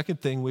life. The second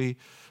thing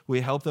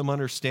we help them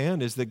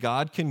understand is that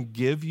God can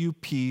give you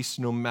peace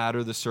no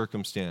matter the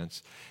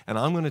circumstance. And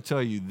I'm going to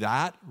tell you,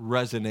 that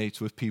resonates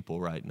with people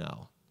right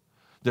now.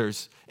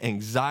 There's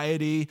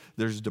anxiety,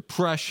 there's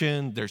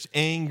depression, there's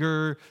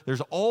anger,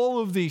 there's all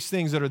of these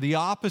things that are the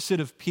opposite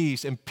of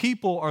peace. And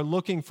people are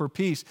looking for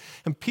peace,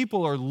 and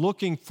people are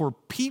looking for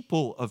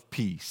people of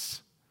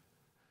peace.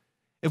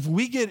 If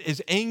we get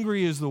as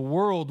angry as the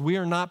world, we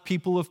are not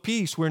people of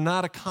peace. We're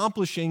not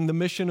accomplishing the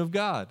mission of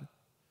God.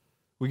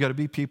 We got to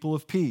be people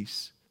of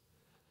peace.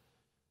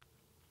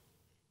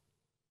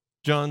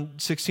 John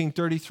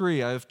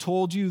 16:33, I have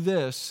told you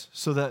this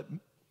so that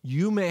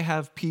you may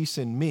have peace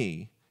in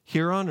me.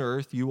 Here on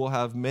earth you will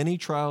have many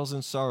trials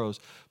and sorrows,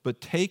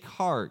 but take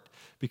heart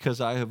because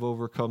I have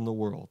overcome the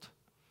world.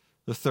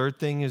 The third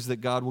thing is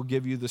that God will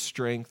give you the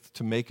strength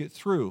to make it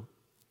through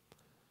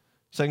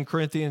 2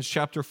 Corinthians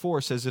chapter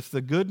 4 says, if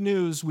the good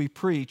news we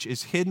preach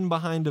is hidden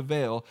behind a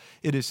veil,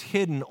 it is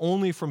hidden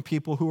only from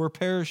people who are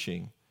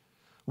perishing.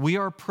 We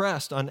are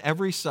pressed on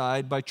every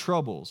side by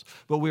troubles,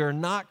 but we are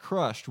not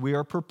crushed. We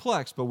are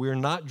perplexed, but we are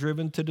not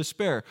driven to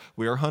despair.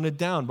 We are hunted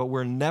down, but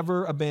we're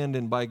never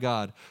abandoned by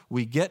God.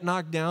 We get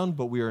knocked down,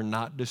 but we are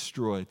not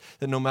destroyed.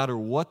 That no matter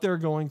what they're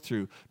going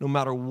through, no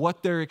matter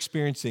what they're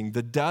experiencing,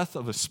 the death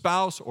of a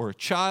spouse or a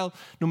child,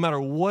 no matter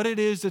what it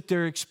is that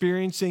they're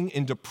experiencing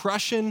in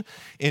depression,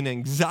 in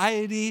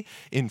anxiety,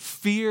 in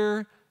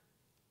fear,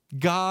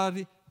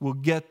 God will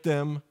get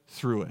them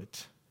through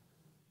it.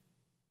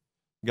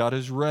 God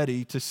is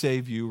ready to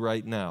save you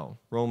right now.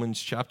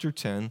 Romans chapter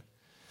 10,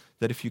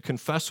 that if you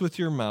confess with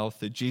your mouth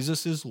that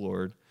Jesus is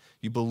Lord,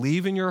 you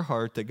believe in your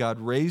heart that God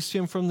raised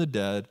him from the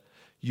dead,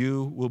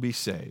 you will be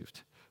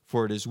saved.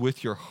 For it is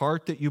with your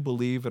heart that you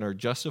believe and are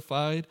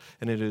justified,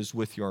 and it is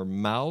with your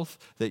mouth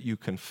that you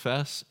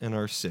confess and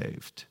are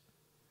saved.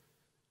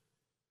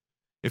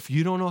 If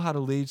you don't know how to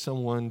lead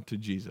someone to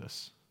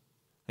Jesus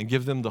and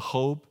give them the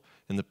hope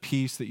and the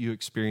peace that you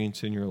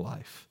experience in your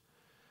life,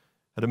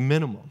 at a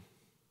minimum,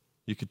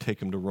 you could take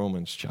them to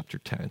Romans chapter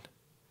 10.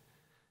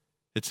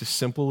 It's as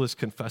simple as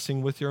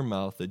confessing with your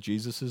mouth that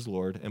Jesus is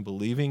Lord and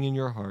believing in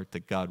your heart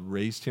that God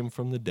raised him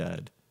from the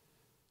dead.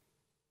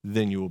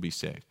 Then you will be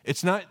saved.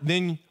 It's not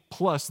then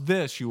plus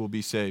this you will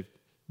be saved.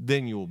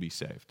 Then you will be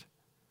saved.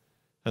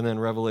 And then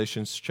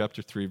Revelation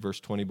chapter 3, verse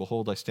 20,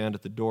 behold, I stand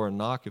at the door and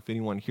knock. If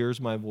anyone hears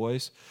my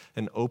voice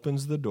and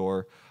opens the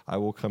door, I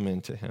will come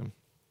into him.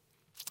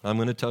 I'm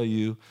going to tell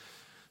you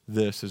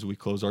this as we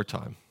close our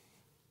time.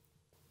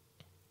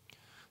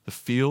 The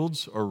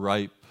fields are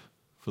ripe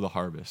for the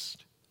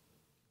harvest.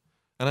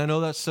 And I know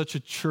that's such a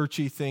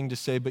churchy thing to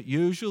say, but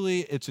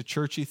usually it's a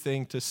churchy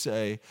thing to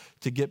say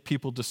to get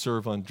people to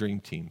serve on dream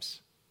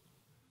teams.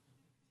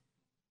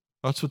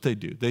 That's what they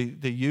do.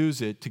 They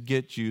use it to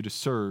get you to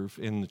serve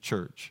in the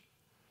church.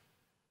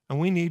 And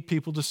we need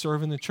people to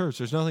serve in the church.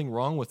 There's nothing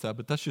wrong with that,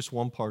 but that's just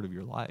one part of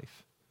your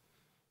life.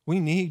 We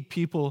need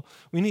people,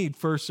 we need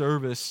First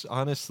Service,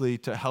 honestly,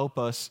 to help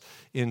us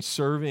in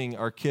serving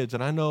our kids.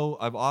 And I know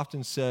I've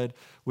often said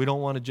we don't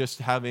want to just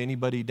have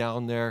anybody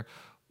down there.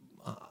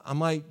 I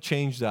might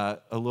change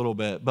that a little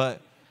bit.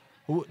 But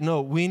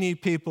no, we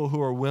need people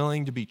who are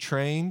willing to be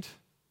trained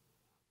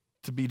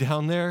to be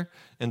down there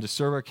and to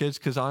serve our kids.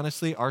 Because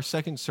honestly, our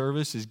second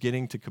service is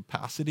getting to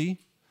capacity.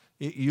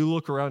 You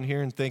look around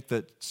here and think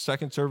that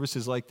second service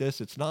is like this.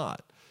 It's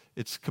not.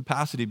 It's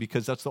capacity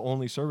because that's the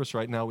only service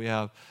right now we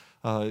have.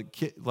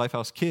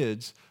 Lifehouse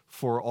Kids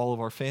for all of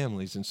our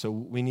families. And so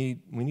we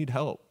need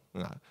help.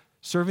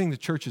 Serving the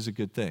church is a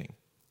good thing.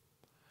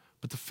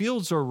 But the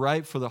fields are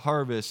ripe for the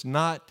harvest,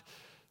 not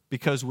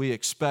because we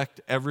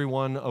expect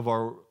everyone of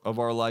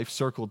our life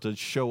circle to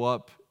show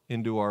up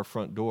into our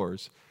front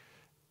doors.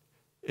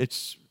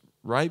 It's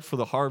ripe for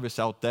the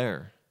harvest out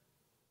there.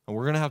 And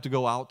we're going to have to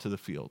go out to the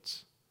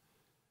fields.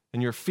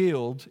 And your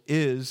field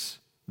is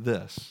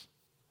this.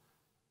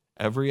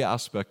 Every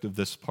aspect of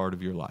this part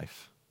of your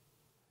life.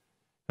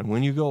 And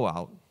when you go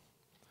out,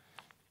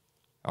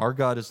 our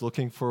God is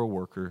looking for a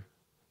worker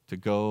to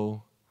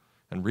go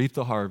and reap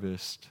the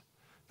harvest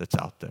that's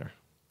out there.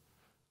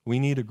 We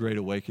need a great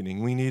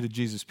awakening. We need a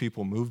Jesus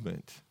People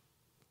movement.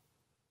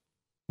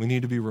 We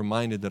need to be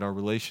reminded that our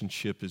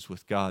relationship is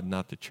with God,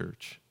 not the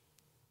church.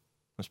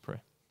 Let's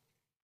pray.